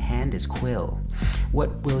ours, in hand is quill.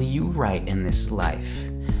 What will you write in this life?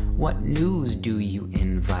 What news do you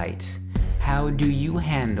invite? How do you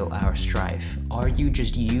handle our strife? Are you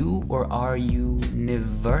just you, or are you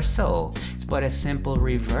universal? It's but a simple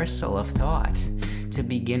reversal of thought. To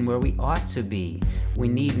begin where we ought to be, we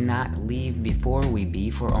need not leave before we be,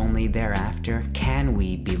 for only thereafter can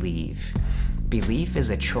we believe. Belief is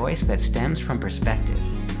a choice that stems from perspective.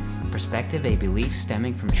 Perspective, a belief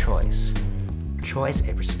stemming from choice. Choice,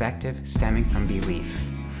 a perspective stemming from belief.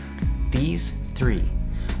 These three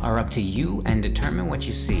are up to you and determine what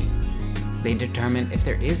you see. They determine if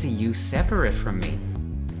there is a you separate from me,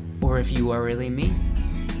 or if you are really me.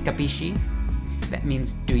 Capisci? That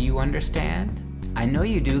means, do you understand? I know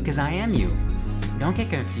you do, because I am you. Don't get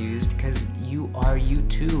confused, because you are you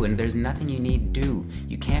too, and there's nothing you need do.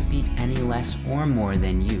 You can't be any less or more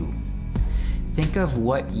than you. Think of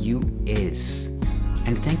what you is,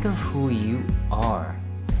 and think of who you are.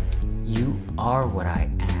 You are what I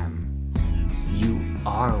am. You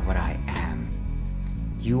are what I am.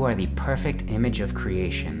 You are the perfect image of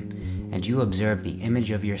creation, and you observe the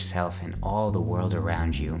image of yourself in all the world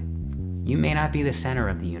around you. You may not be the center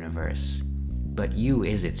of the universe, but you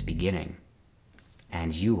is its beginning,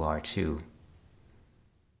 and you are too.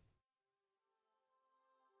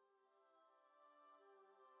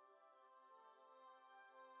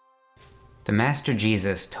 The Master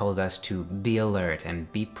Jesus told us to be alert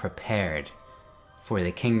and be prepared, for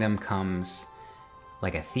the kingdom comes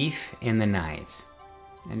like a thief in the night.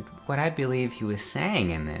 And what I believe he was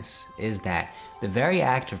saying in this is that the very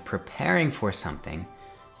act of preparing for something,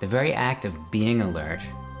 the very act of being alert,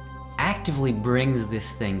 actively brings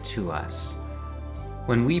this thing to us.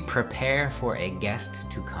 When we prepare for a guest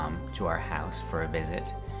to come to our house for a visit,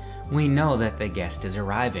 we know that the guest is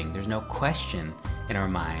arriving. There's no question in our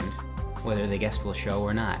mind whether the guest will show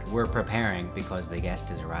or not. We're preparing because the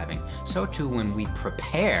guest is arriving. So too when we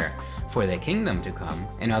prepare for the kingdom to come,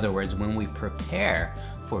 in other words, when we prepare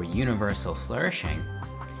for universal flourishing,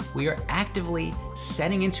 we are actively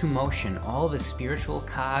setting into motion all the spiritual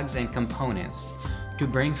cogs and components to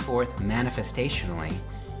bring forth manifestationally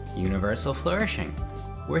universal flourishing.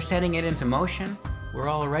 We're setting it into motion. We're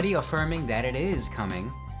already affirming that it is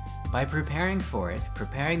coming by preparing for it,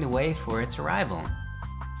 preparing the way for its arrival.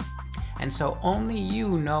 And so only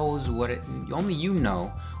you know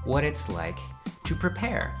what it's like to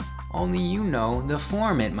prepare. Only you know the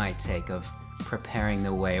form it might take of preparing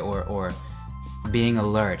the way or being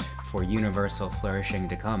alert for universal flourishing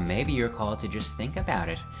to come. Maybe you're called to just think about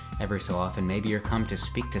it every so often. Maybe you're come to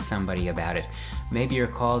speak to somebody about it. Maybe you're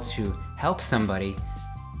called to help somebody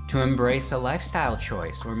to embrace a lifestyle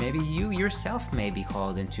choice, or maybe you yourself may be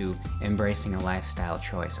called into embracing a lifestyle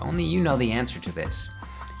choice. Only you know the answer to this.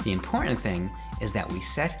 The important thing is that we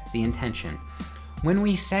set the intention. When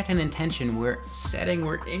we set an intention, we're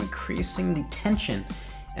increasing the tension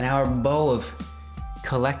in our bow of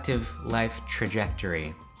collective life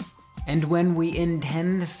trajectory. And when we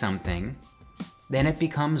intend something, then it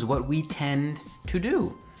becomes what we tend to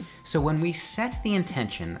do. So when we set the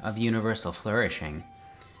intention of universal flourishing,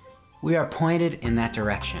 we are pointed in that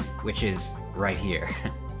direction, which is right here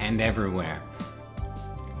and everywhere.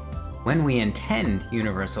 When we intend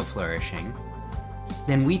universal flourishing,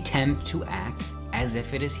 then we tend to act as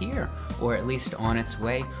if it is here, or at least on its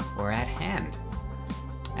way or at hand.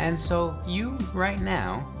 And so you right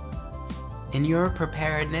now, in your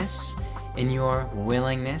preparedness, in your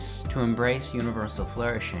willingness to embrace universal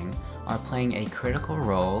flourishing, are playing a critical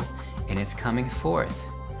role in its coming forth.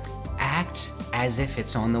 Act as if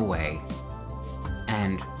it's on the way.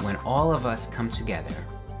 And when all of us come together,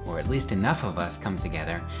 or at least enough of us come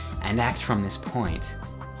together and act from this point,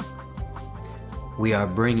 we are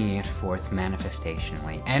bringing it forth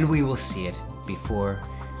manifestationally, and we will see it before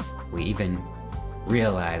we even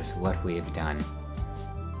realize what we have done.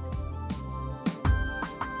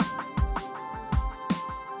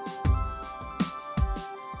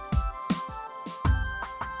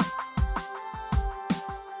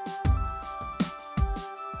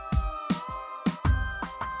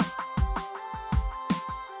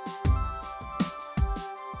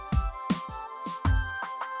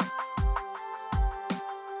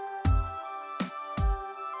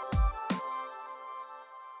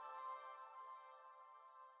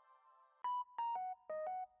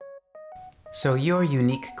 So your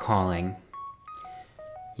unique calling,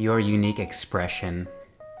 your unique expression,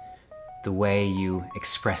 the way you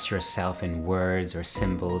express yourself in words or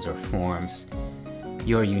symbols or forms,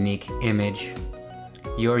 your unique image,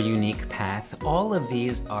 your unique path, all of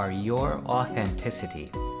these are your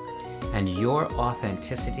authenticity. And your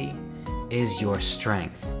authenticity is your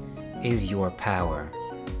strength, is your power.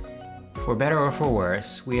 For better or for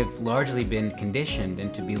worse, we have largely been conditioned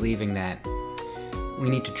into believing that we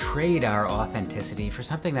need to trade our authenticity for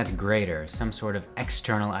something that's greater, some sort of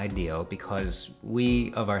external ideal, because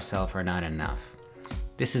we of ourselves are not enough.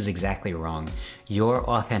 This is exactly wrong. Your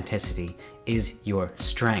authenticity is your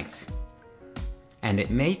strength. And it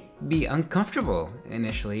may be uncomfortable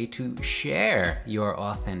initially to share your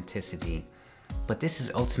authenticity, but this is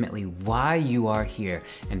ultimately why you are here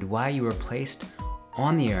and why you were placed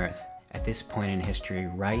on the earth at this point in history,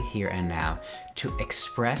 right here and now, to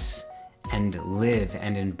express and live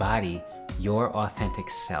and embody your authentic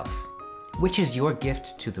self, which is your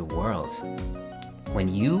gift to the world. When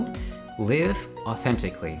you live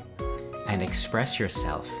authentically and express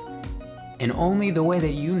yourself in only the way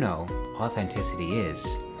that you know authenticity is,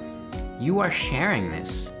 you are sharing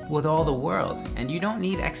this with all the world, and you don't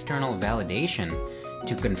need external validation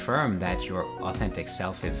to confirm that your authentic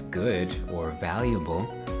self is good or valuable.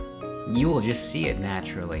 You will just see it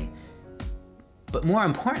naturally. But more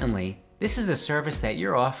importantly, this is a service that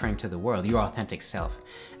you're offering to the world, your authentic self.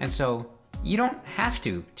 And so you don't have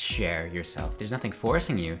to share yourself. There's nothing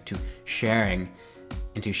forcing you to sharing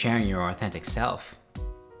your authentic self.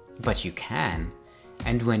 But you can.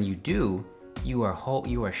 And when you do, you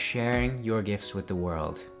are sharing your gifts with the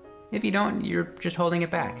world. If you don't, you're just holding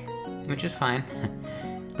it back, which is fine.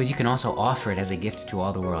 But you can also offer it as a gift to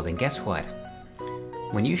all the world. And guess what?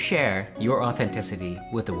 When you share your authenticity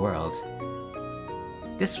with the world,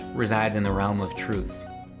 this resides in the realm of truth.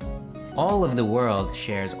 All of the world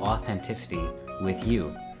shares authenticity with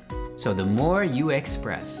you. So the more you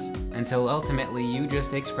express, until ultimately you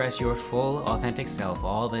just express your full authentic self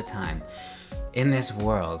all the time in this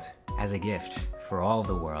world as a gift for all of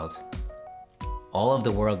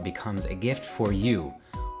the world becomes a gift for you.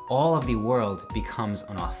 All of the world becomes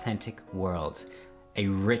an authentic world, a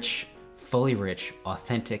rich, fully rich,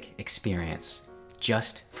 authentic experience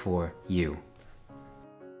just for you.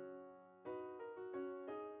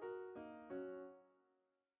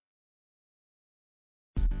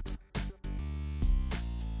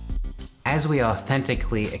 As we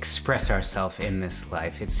authentically express ourselves in this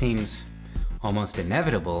life, it seems almost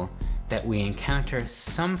inevitable that we encounter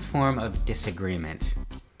some form of disagreement,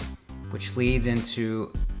 which leads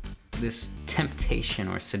into this temptation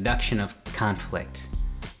or seduction of conflict.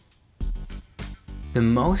 The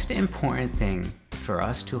most important thing for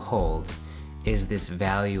us to hold is this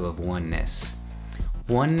value of oneness.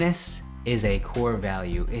 Oneness is a core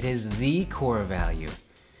value. It is the core value.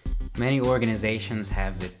 Many organizations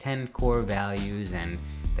have the 10 core values, and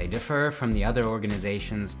they differ from the other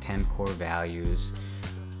organizations' 10 core values.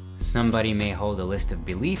 Somebody may hold a list of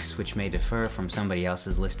beliefs which may differ from somebody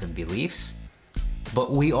else's list of beliefs.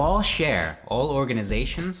 But we all share, all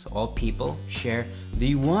organizations, all people share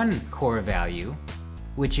the one core value,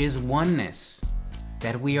 which is oneness.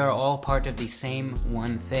 That we are all part of the same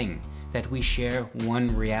one thing. That we share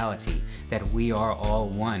one reality. That we are all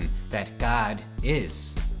one. That God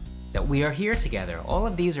is. That we are here together. All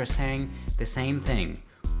of these are saying the same thing.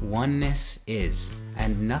 Oneness is.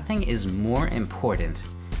 And nothing is more important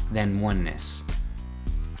than oneness.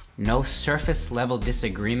 No surface level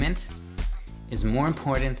disagreement is more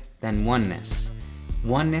important than oneness.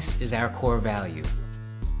 Oneness is our core value.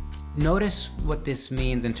 Notice what this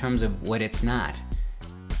means in terms of what it's not.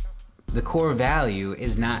 The core value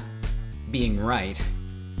is not being right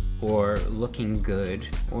or looking good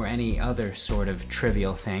or any other sort of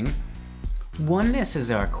trivial thing. Oneness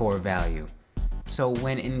is our core value. So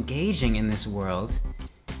when engaging in this world,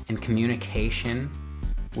 in communication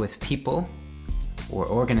with people or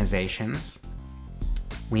organizations,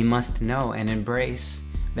 we must know and embrace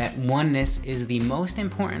that oneness is the most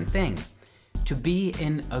important thing. To be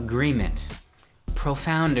in agreement,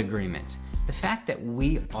 profound agreement. The fact that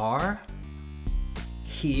we are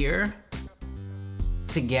here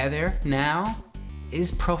together now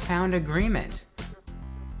is profound agreement.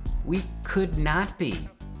 We could not be,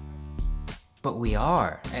 but we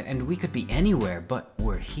are. And we could be anywhere, but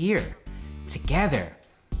we're here together.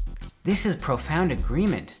 This is profound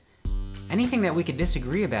agreement. Anything that we could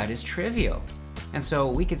disagree about is trivial. And so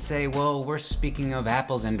we could say, well, we're speaking of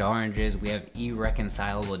apples and oranges, we have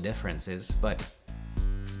irreconcilable differences, but,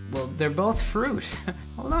 well, they're both fruit.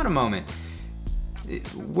 Hold on a moment.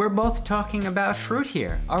 We're both talking about fruit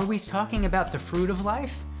here. Are we talking about the fruit of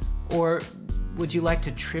life? Or would you like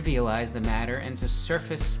to trivialize the matter into a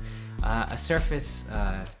surface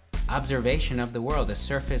observation of the world, a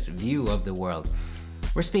surface view of the world?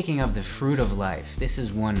 We're speaking of the fruit of life. This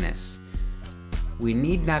is oneness. We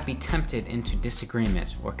need not be tempted into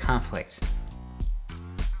disagreement or conflict.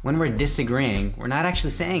 When we're disagreeing, we're not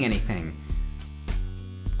actually saying anything.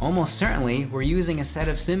 Almost certainly, we're using a set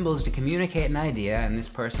of symbols to communicate an idea, and this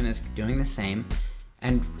person is doing the same,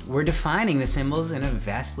 and we're defining the symbols in a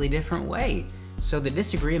vastly different way. So the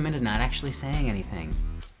disagreement is not actually saying anything.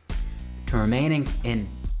 To remain in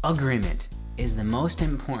agreement is the most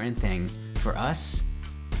important thing for us,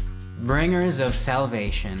 bringers of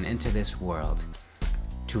salvation into this world.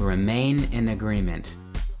 To remain in agreement.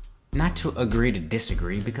 Not to agree to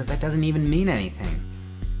disagree, because that doesn't even mean anything.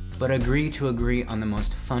 But agree to agree on the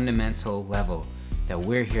most fundamental level, that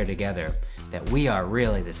we're here together, that we are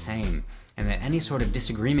really the same, and that any sort of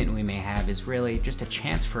disagreement we may have is really just a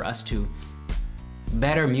chance for us to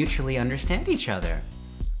better mutually understand each other.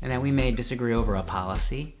 And that we may disagree over a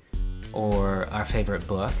policy or our favorite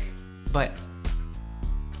book, but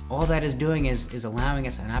all that is doing is allowing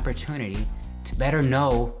us an opportunity to better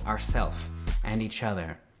know ourselves and each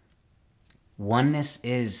other. Oneness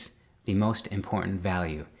is the most important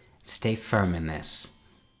value. Stay firm in this.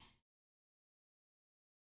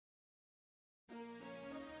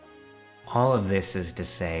 All of this is to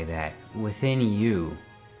say that within you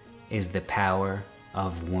is the power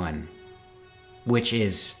of one, which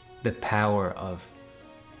is the power of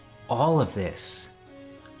all of this.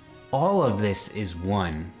 All of this is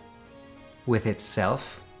one with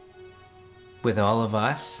itself, with all of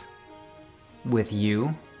us, with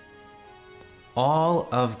you. All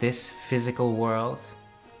of this physical world,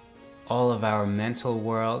 all of our mental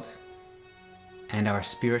world, and our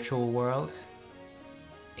spiritual world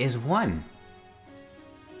is one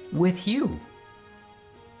with you.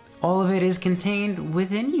 All of it is contained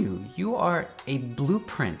within you. You are a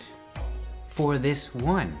blueprint for this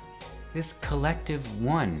one, this collective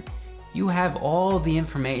one. You have all the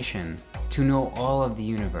information to know all of the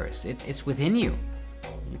universe. It's within you.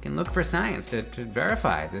 You can look for science to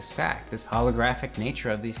verify this fact, this holographic nature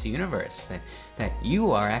of this universe, that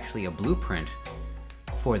you are actually a blueprint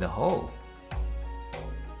for the whole.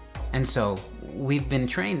 And so we've been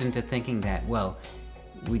trained into thinking that, well,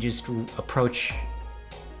 we just approach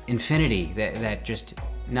infinity, that just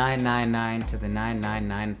 999 to the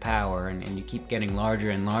 999 power, and you keep getting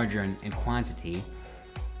larger and larger in quantity,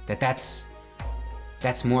 that's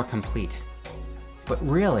more complete. But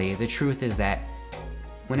really, the truth is that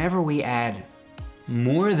whenever we add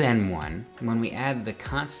more than one, when we add the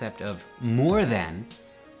concept of more than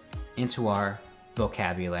into our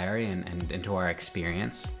vocabulary and into our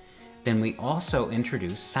experience, then we also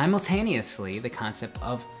introduce simultaneously the concept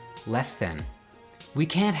of less than. We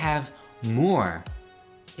can't have more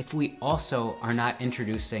if we also are not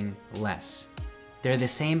introducing less. They're the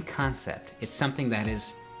same concept. It's something that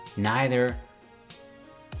is neither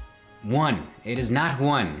one. It is not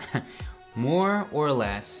one. More or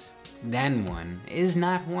less than one is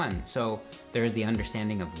not one. So there's the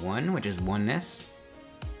understanding of one, which is oneness.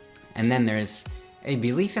 And then there's a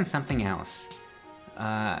belief in something else.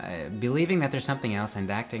 Believing that there's something else and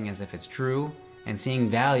acting as if it's true, and seeing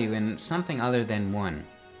value in something other than one.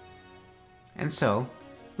 And so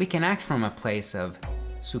we can act from a place of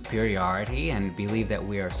superiority and believe that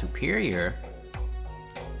we are superior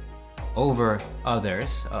over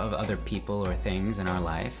others, of other people or things in our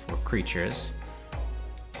life, or creatures.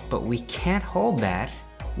 But we can't hold that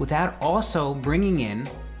without also bringing in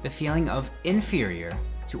the feeling of inferior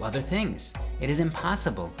to other things. It is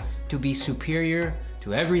impossible to be superior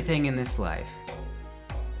to everything in this life.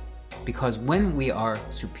 Because when we are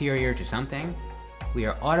superior to something, we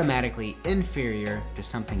are automatically inferior to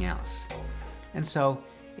something else. And so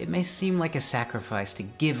it may seem like a sacrifice to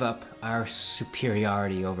give up our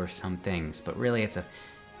superiority over some things, but really it's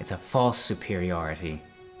a false superiority.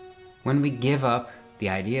 When we give up the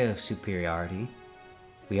idea of superiority,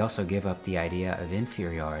 we also give up the idea of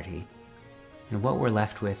inferiority, and what we're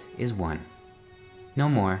left with is one. No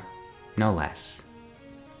more, no less.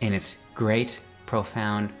 In its great,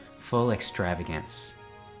 profound, full extravagance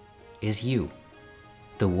is you,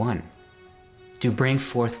 the one, to bring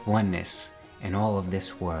forth oneness in all of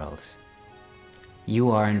this world.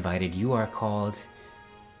 You are invited, you are called,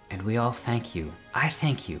 and we all thank you. I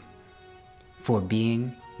thank you for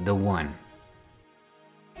being the one.